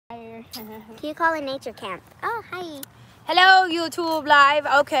fire. You call it nature camp. Oh, hi. Hello, YouTube Live.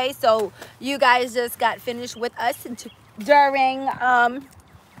 Okay, so you guys just got finished with us during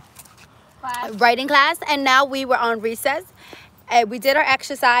writing class, and now we were on recess. And we did our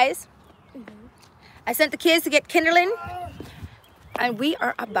exercise. I sent the kids to get kindling, and we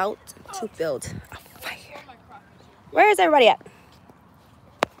are about to build a fire. Where is everybody at?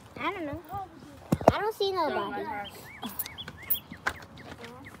 I don't know. I don't see nobody.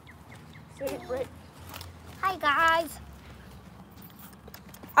 Hi, guys.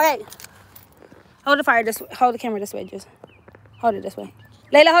 Okay. Hold the fire this way. Hold the camera this way, just hold it this way.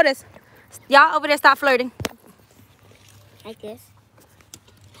 Layla, hold this. Y'all over there, stop flirting. Like this.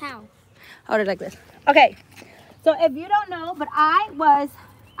 How? Hold it like this. Okay. So if you don't know, but I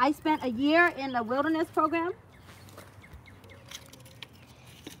spent a year in the wilderness program.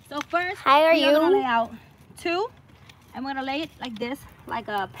 So first, we're gonna lay out 2. I'm gonna lay it like this, like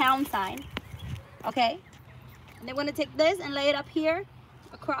a pound sign. Okay. And then we're gonna take this and lay it up here,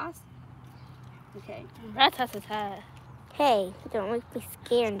 across. Okay. Hey, don't make me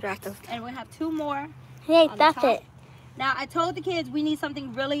scared and drop the... And we have 2 more. Hey, that's it. Now I told the kids we need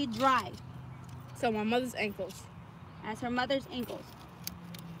something really dry. So my mother's ankles. That's her mother's ankles.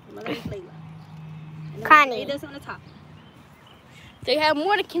 Her mother is Layla. And then Connie. lay this on the top. They have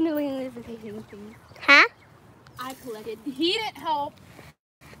more to kindling than anything. Huh? I collected. He didn't help.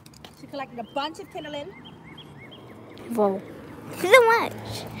 She collected a bunch of kindling. Whoa. So much.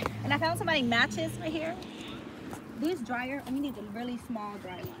 And I found somebody matches right here. These dryer, I need a really small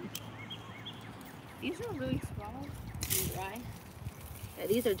dry one. These are really small and dry. Yeah,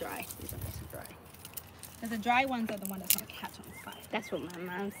 these are dry. These are nice and dry. Because the dry ones are the ones that's going to catch on fire. That's what my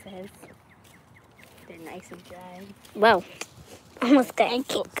mom says. They're nice and dry. Whoa. Almost got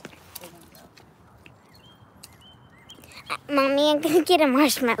ankles. Mommy, I'm going to get a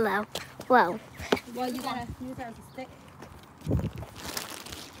marshmallow. Whoa. Well, you got to use her as a stick.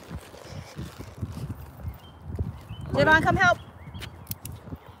 Javon, come help.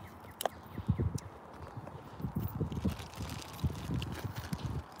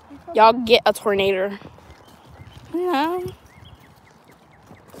 Y'all get a tornado. No.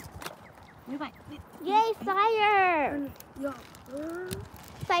 Yay, fire!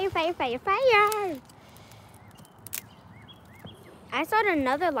 Fire, fire, fire, fire! I saw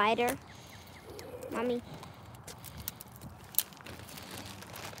another lighter. Mommy.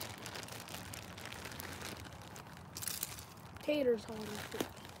 Taters on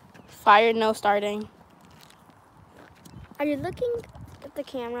fire, no starting. Are you looking at the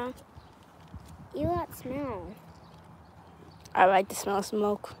camera? You got smell. I like the smell of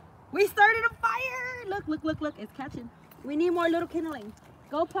smoke. We started a fire. Look, look, look, look. It's catching. We need more little kindling.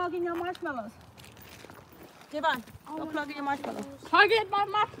 Go plug in your marshmallows. Javon, go plug in your marshmallows. Target my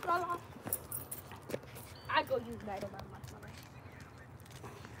marshmallow. I go use that on my marshmallow.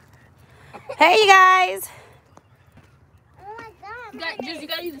 Hey, you guys. Oh my God. You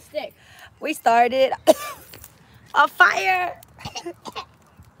gotta use a stick. We started a fire.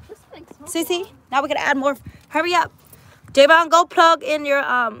 Cece, now we're gonna add more. Hurry up. Javon, go plug in your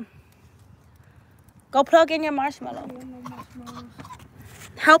marshmallow.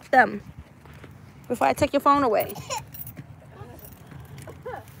 Help them before I take your phone away.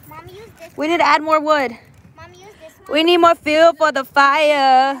 Mom, use this. We need to add more wood. Mom, use this one. We need more fuel for the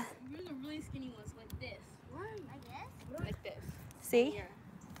fire. Use the really skinny ones like this. Like this? Like this. See? Yeah.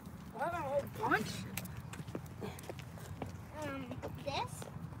 This?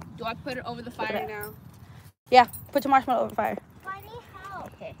 Do I put it over the fire now? Yeah, put your marshmallow over the fire. I need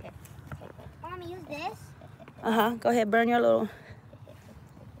help. Mom, use this. Uh-huh. Go ahead, burn your little...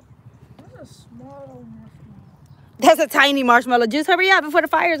 That's a small marshmallow. That's a tiny marshmallow. Just hurry up before the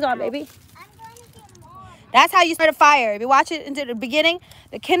fire's gone, baby. I'm going to get more. That's how you start a fire. If you watch it into the beginning,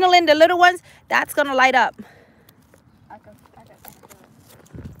 the kindling, the little ones, that's going to light up. I'm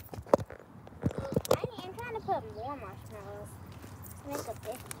trying to put more marshmallows. Make a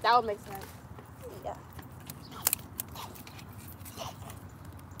big. That would make sense. Yeah.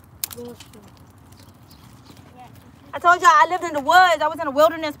 I told y'all I lived in the woods. I was in a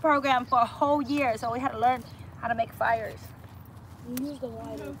wilderness program for a whole year, so we had to learn how to make fires. You use the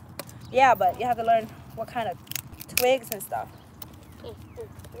lighter. Yeah, but you have to learn what kind of twigs and stuff.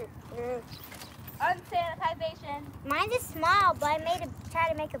 Unsanitization. Mine's is small, but I try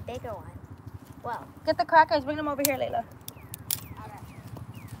to make a bigger one. Whoa. Get the crackers. Bring them over here, Layla.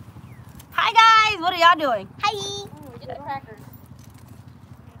 Hi, guys. What are y'all doing? Hi. Get the crackers.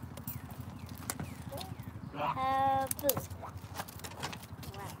 Blue.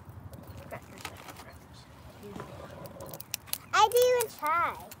 I didn't even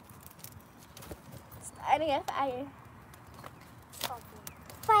try. Any fire.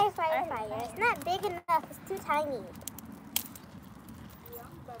 Fire, fire, fire. It's not big enough. It's too tiny.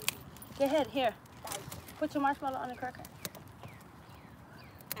 Get ahead, here. Put your marshmallow on the cracker.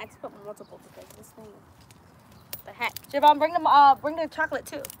 I just put multiple because this thing. The heck. Javon, bring the chocolate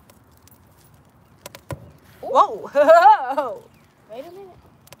too. Whoa! Wait a minute.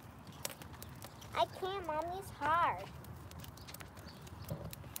 I can't, Mommy. It's hard.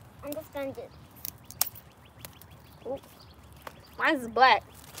 I'm just gonna do. Mine's black.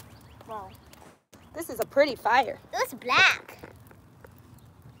 Wow. This is a pretty fire. It's black.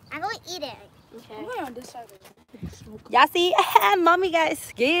 I'm gonna eat it. Okay. on this side. Y'all see? Mommy got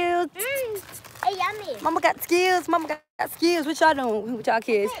skills. Hey, yummy. Mama got skills. Mama got skills. What y'all doing with y'all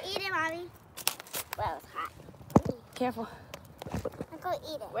kids? I'm gonna eat it, Mommy. Well, it's hot. Careful. I'm gonna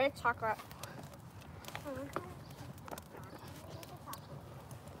eat it. Where's chocolate?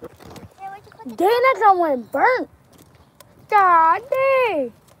 Hey, where'd you put the Dang, that gun went burnt. God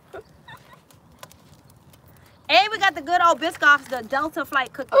dang. And we got the good old Biscoffs, the Delta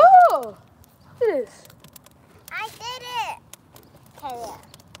Flight cookie. Oh, look at this. I did it. Okay, yeah.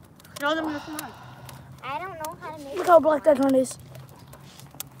 Show them this one. I don't know how to make Look it. how black that one is.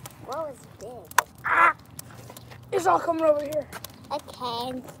 Whoa, it's big. Ah, it's all coming over here.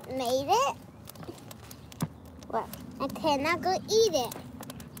 Okay, made it. What? Okay, now go eat it.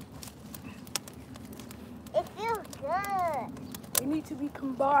 It feels good. They need to be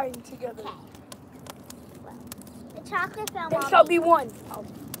combined together. Okay. The chocolate fell There off. shall be one.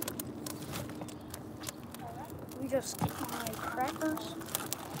 We just my crackers.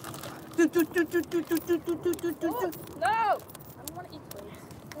 No! I don't want to eat those.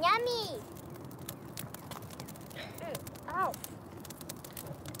 Yummy. Ow.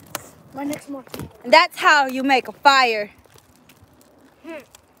 My next monkey. And that's how you make a fire.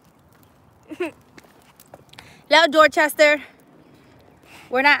 Little Dorchester,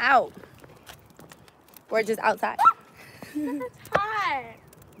 we're not out. We're just outside. It's hot.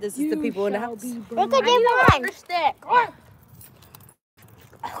 This is the people in the house. Look at I need a one. longer stick.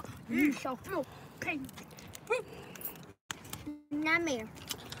 You shall feel pain. Yummy.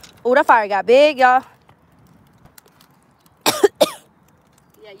 Oh, that fire got big, y'all.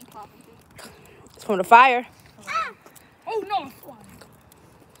 Yeah, you popping too. It's from the fire. Oh no.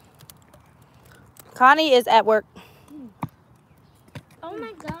 Connie is at work. Oh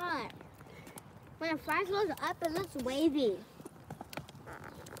my god. When a fire goes up, it looks wavy.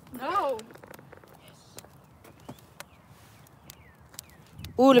 No.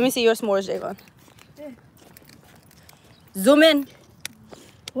 Ooh, let me see your s'mores, Javon. Zoom in.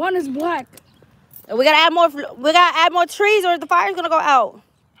 One is black. And we gotta add more. We gotta add more trees, or the fire's gonna go out.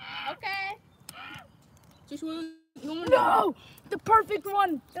 Okay. Just want No, the perfect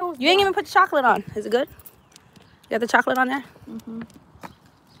one. That was You ain't even put the chocolate on. Is it good? You got the chocolate on there?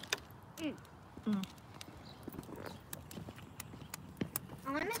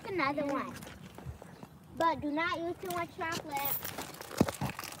 I want to make another one. But do not use too much chocolate.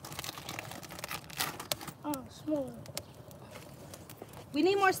 Oh, small. We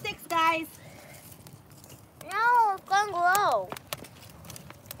need more sticks, guys. No, it's going to grow.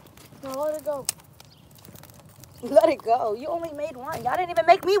 Now let it go. Let it go. You only made one. Y'all didn't even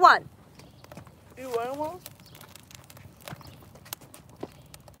make me one. You want one?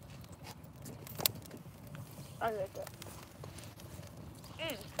 I like that.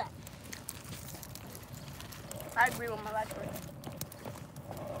 I agree with my last word.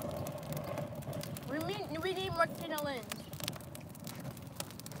 We need more kindling.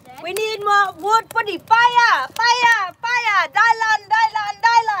 We need more wood for the fire. Fire, fire. Dylan, Dylan,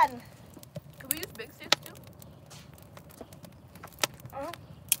 Dylan. Can we use big sticks too?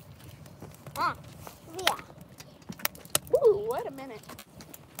 Yeah. Ooh, wait a minute.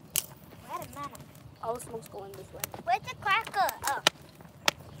 Wait a minute. All the smoke's going this way. Where's the cracker? Oh.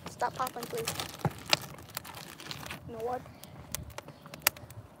 Stop popping, please. You know what?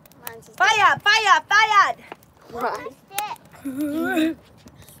 Mine's just Fire, fire, fire. Where's the stick?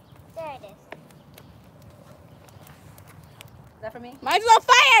 There it is. Is that for me? Mine's on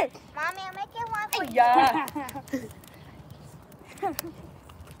fire! Mommy, I'm making one for you. Yeah.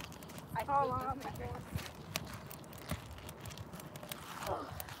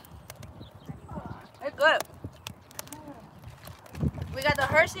 It's good. We got the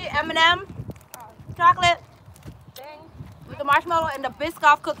Hershey M&M chocolate with the marshmallow and the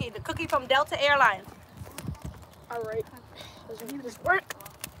Biscoff cookie, the cookie from Delta Airlines. All right. Let's do this work.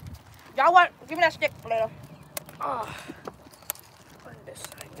 Y'all want? Give me that stick, later. Ah. Put it this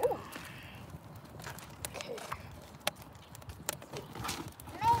side. Ooh. Okay.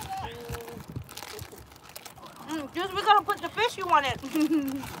 Juice, we're gonna put the fish you wanted.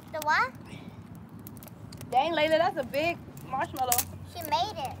 The what? Dang, Layla, that's a big marshmallow. She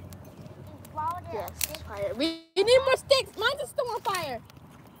made it. She swallowed it. Yes, fire. We need more sticks. Mine's still on fire.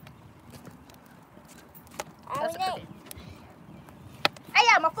 That's Mommy, okay. Hey,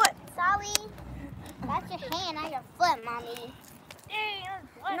 yeah, my foot. sorry. That's your hand, not your foot, Mommy.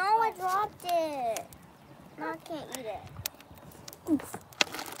 No, I dropped it. No, I can't eat it. Well,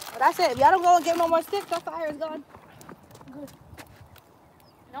 that's it. If y'all don't go and get no more sticks, that fire is gone.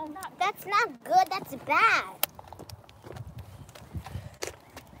 No, not. That's not good. That's bad.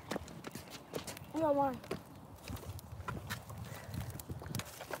 We got one.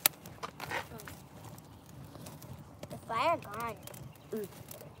 The fire gone.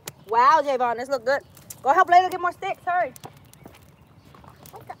 Wow, Javon, this look good. Go help Layla get more sticks. Hurry.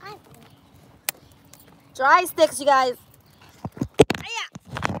 What's the iPhone? Dry sticks, you guys. Mommy,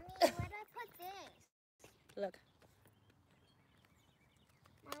 where do I put this? Look.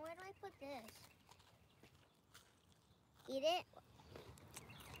 Mom, where do I put this? Eat it?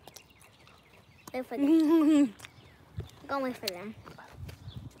 Wait for them. Go wait for them.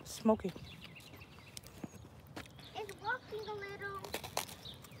 Smoky. It's walking a little.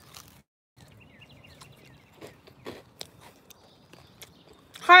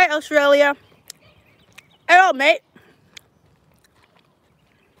 Hi, Australia. Hello, mate.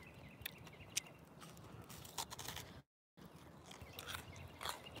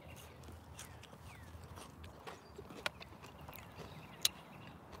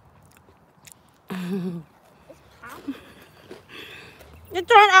 It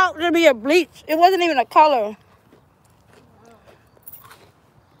turned out to be a bleach. It wasn't even a color.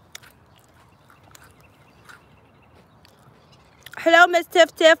 Hello, Miss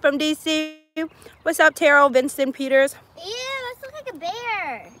Tiff Tiff from DC. What's up, Taro, Vincent Peters? Ew, this looks like a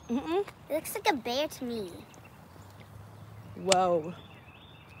bear. Mm-mm. It looks like a bear to me. Whoa.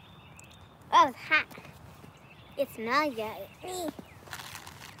 Oh, it's hot. It's not yet.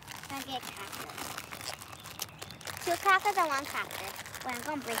 I get crackers. 2 crackers and 1 cracker. Wait, I'm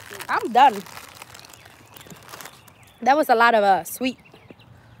gonna break these. I'm done. That was a lot of sweet.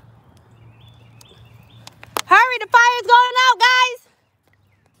 Hurry, the fire's going out, guys.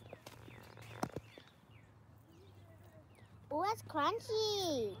 Oh, it's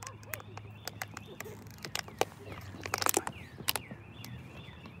crunchy.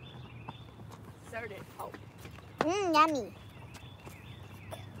 Yummy.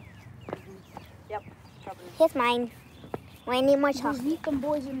 Yep, probably. Here's mine. Wait, I need more chocolate. Meet them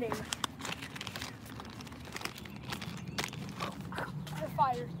boys in there. The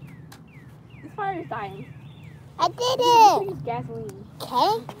fire. This fire is dying. I did it. Use gasoline.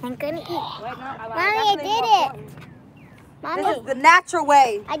 Okay, I'm gonna eat. Wait, no, I did it. Mommy, This is the natural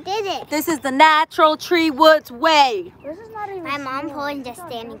way. I did it. This is the natural Tree Woods way. This is not even. My mom small. holding just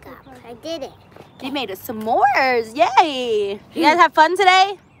standing up. I did it. We made us s'mores. Yay. You guys have fun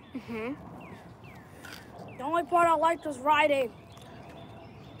today? Mm-hmm. The only part I liked was riding.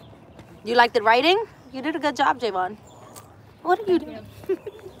 You liked the writing? You did a good job, Javon. What are you doing?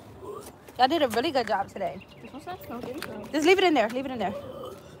 Y'all did a really good job today. What's that smoking? Just leave it in there. Leave it in there.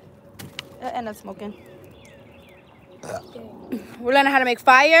 It'll end up smoking. We're learning how to make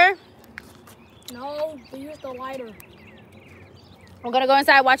fire. No, we used the lighter. We're gonna go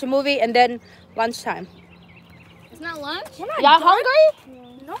inside, watch a movie, and then lunchtime. It's not lunch? Y'all hungry?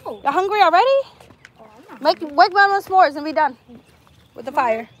 No. Y'all hungry already? Oh, I'm not. Wake me up on s'mores and be done with the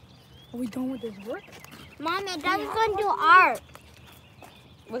fire. Are we done with this work? Mom, and Dad's gonna do art.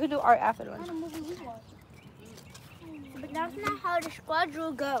 We can do art after lunch. But that's not how the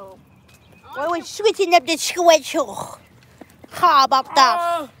schedule go. We're switching up the schedule. How about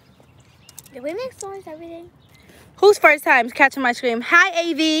that? Did we make songs every day? Who's first time catching my scream? Hi,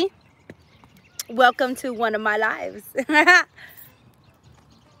 AV. Welcome to one of my lives.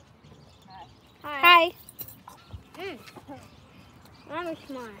 Hi. I'm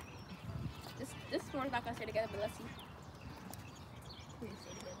smart. This one's not gonna stay together, but let's see.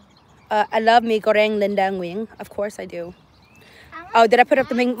 I love me goreng lindang wing. Of course I do. Oh, did I put up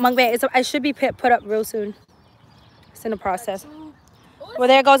the mukbang? I should be put up real soon. It's in the process. Well,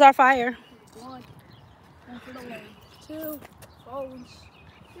 there goes our fire. One for the way. 2 phones.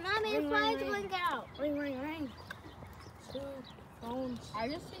 Mommy, the fire's going out. Ring, ring, ring. 2 phones. I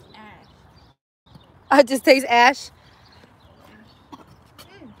just think ash. I just taste ash.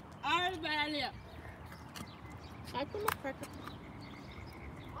 That's a bad idea. I put my cracker.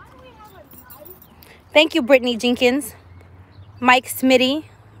 Thank you, Brittany Jenkins, Mike Smitty,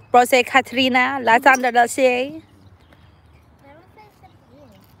 Rose Katrina, Latanda Dalche.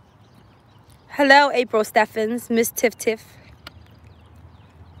 Hello, April Steffens, Miss Tiff Tiff.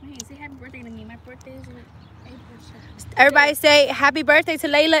 Hey, say happy birthday to me. My birthday is in April 2nd. Everybody say happy birthday to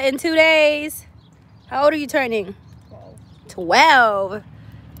Layla in 2 days. How old are you turning? 12.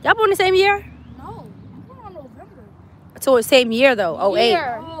 Y'all born the same year? No, I'm born on November. So the same year though. 08.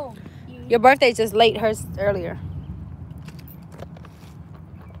 Oh, Your birthday's just late. Hers earlier.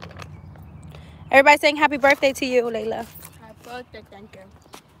 Everybody saying happy birthday to you, Layla. happy birthday, thank you.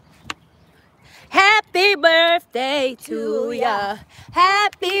 Happy birthday to ya.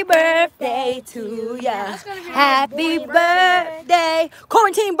 Happy birthday to ya. Happy birthday.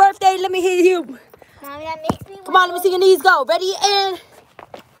 Quarantine birthday. Let me hear you. Mommy, that makes me Come on, let me see your knees go. Ready and.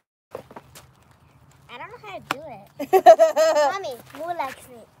 I don't know how to do it. Mommy, move like a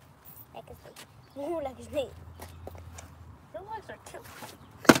snake. Like a snake. Move like a snake. Your legs are cute.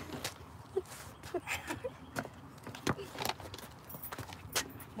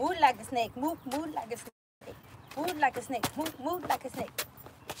 Move like a snake. Move like a snake. Move like a snake. Move like a snake.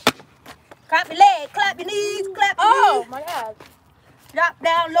 Clap your leg. Clap your knees. Clap your knees. My God. Drop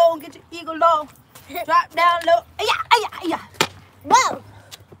down low and get your eagle low. Drop down low. Ay-ya. Whoa!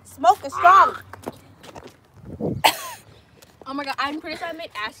 Smoke is strong. Oh my God, I'm pretty sure I made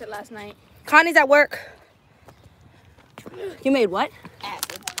acid last night. Connie's at work. You made what?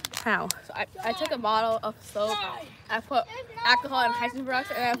 Acid. How? So I took a bottle of soap. I put alcohol and hydrogen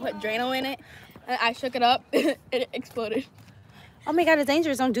peroxide, and I put Drano in it. And I shook it up, and it exploded. Oh my God, it's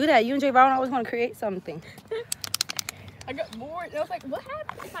dangerous. Don't do that. You and Javon always want to create something. I got bored. And I was like, what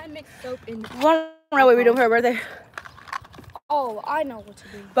happens if I mix soap in? You want to know what we're doing for her birthday? Oh, I know what to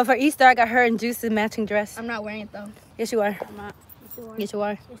do. But for Easter, I got her and Juice a matching dress. I'm not wearing it though. Yes, you are. I'm not. Yes, you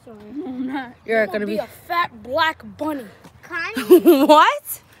are. No, I'm not. You're gonna be a fat black bunny. Connie,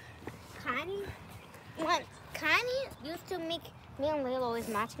 what? Connie used to make me and Layla always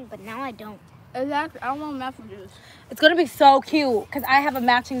matching, but now I don't. Exactly. I don't want match with juice. It's gonna be so cute because I have a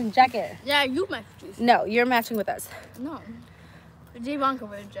matching jacket. Yeah, you match with juice. No, you're matching with us. No. Javon can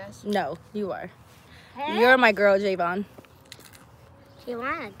wear a dress. No, you are. You're my girl, Javon. She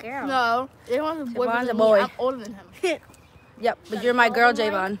want a girl. No. Javon's a boy. Javon's a because boy. I'm older than him. Yep, but you're my girl,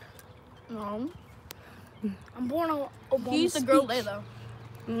 Javon. No. I'm born on Obama's He's the girl Layla.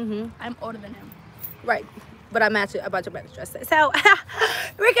 Mhm. I'm older than him. Right. But I match it about your match dress. So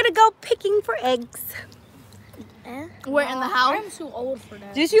we're gonna go picking for eggs. We're in the house. I'm too old for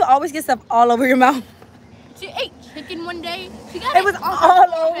that. Did you always get stuff all over your mouth? She ate chicken one day. She got It was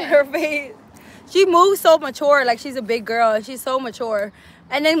all over her face. She moves so mature, like she's a big girl, and she's so mature.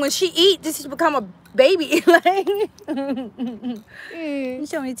 And then when she eats, this has become a baby. Like, you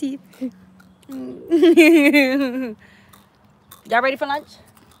show me teeth. Y'all ready for lunch?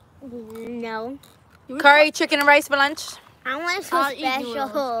 No. Curry, chicken, and rice for lunch. I want some I'll eat special.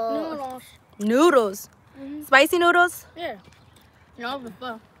 Noodles. Noodles. Spicy noodles. Yeah. No,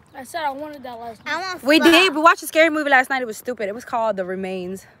 before. I said I wanted that last night. I want We pho. did. We watched a scary movie last night. It was stupid. It was called The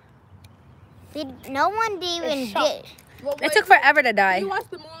Remains. No one even did. Well, It took forever to die. You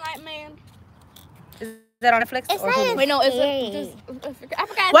watched The Moonlight Man? Is that on Netflix? It's or not Hulu? even Wait, no, it's scary. I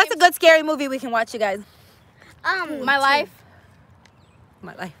forgot. What's a good scary movie we can watch, you guys? My life.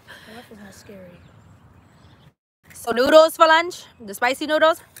 My life. Life is not scary. So noodles for lunch? The spicy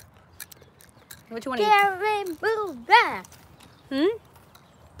noodles? What you want to eat? Scary movie. Hmm?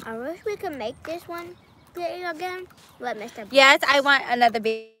 I wish we could make this one again. But Mr. Yes, I want another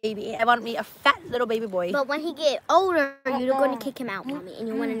baby. I want me a fat little baby boy. But when he get older, you're going to kick him out, mommy, and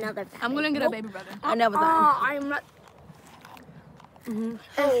you want another. fat I'm gonna baby. get a baby brother. I know, but not. I'm not.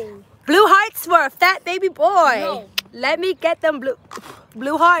 Blue hearts for a fat baby boy. No. Let me get them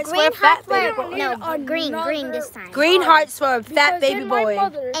blue hearts for a Green fat hearts baby for boy. no, green another- this time. Green hearts for a fat Because baby then my boy.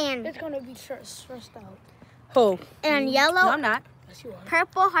 mother And- is gonna be stressed out. Who? And No, yellow, I'm not. Yes, you are.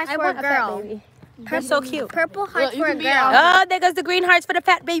 purple hearts I for a want a fat girl. baby. That's so cute. Purple hearts you for a can be girl. out. Oh, there goes the green hearts for the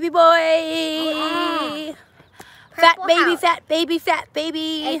fat baby boy. Fat Purple baby, house. fat baby, fat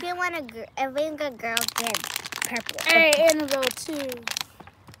baby. If you want a girl, get purple. Hey, Annabelle too.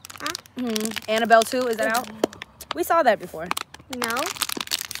 Annabelle 2, is that out? We saw that before. No.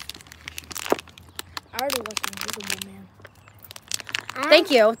 I already watched Invisible Man.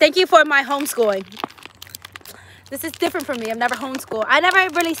 Thank you. Thank you for my homeschooling. This is different for me. I've never homeschooled. I never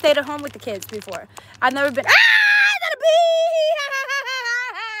really stayed at home with the kids before. I've never been. Ah, I got a bee!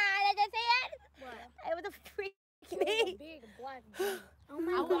 Did I say it? What? It was a freak Big me. black baby. Oh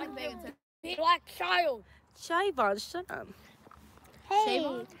my I god. want big. Big black child. Shyvon, shut up. Hey,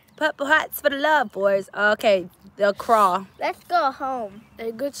 Purple hats for the love, boys. Okay, the crawl. let's go home.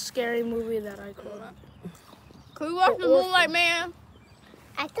 A good scary movie that I call. Can we watch The Moonlight Man?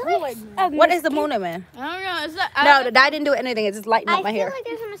 I feel like What is the Moonin Man? I don't know. It's No, I didn't do anything. It's just lighting up I my feel hair. like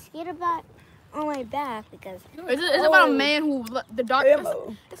there's a mosquito bite on my back because It's about a man who the dark.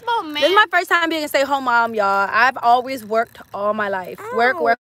 It's about a man. This is my first time being a stay-home mom, y'all. I've always worked all my life. Work.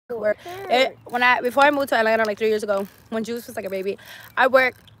 Before I moved to Atlanta like 3 years ago, when Juice was like a baby, I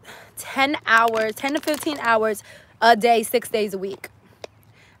worked 10 to 15 hours a day, 6 days a week.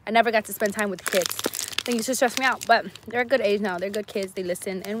 I never got to spend time with the kids. I think it used to stress me out, but they're a good age now. They're good kids. They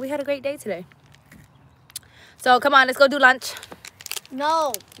listen, and we had a great day today. So come on, let's go do lunch.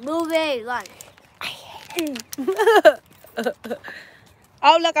 no movie lunch.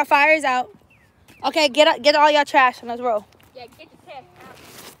 Oh, look, our fire's out. Okay, get all your trash and let's roll. Yeah, get your trash out.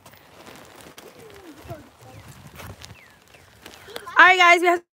 All right, guys, we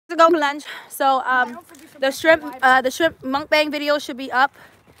have to go for lunch. So the shrimp mukbang video should be up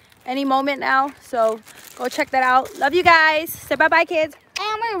any moment now. So go check that out. Love you guys. Say bye-bye, kids.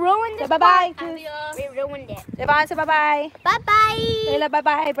 And we ruined Say it. bye-bye. We ruined it. Devon, say bye-bye. Bye-bye. Layla,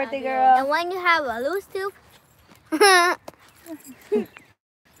 bye-bye, birthday And girl. when you have a loose tooth,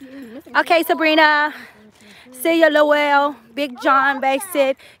 Okay, Sabrina. See you, Lowell. Big John,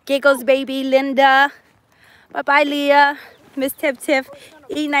 Basit, Giggles, baby, Linda. Bye-bye, Leah. Miss Tiff.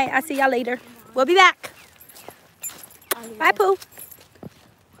 E-night. I'll see y'all later. We'll be back. Bye, Pooh.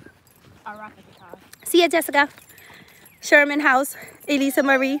 See ya, Jessica. Sherman House. Elisa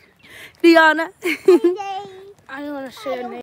Marie. Deanna. I don't want to say a name.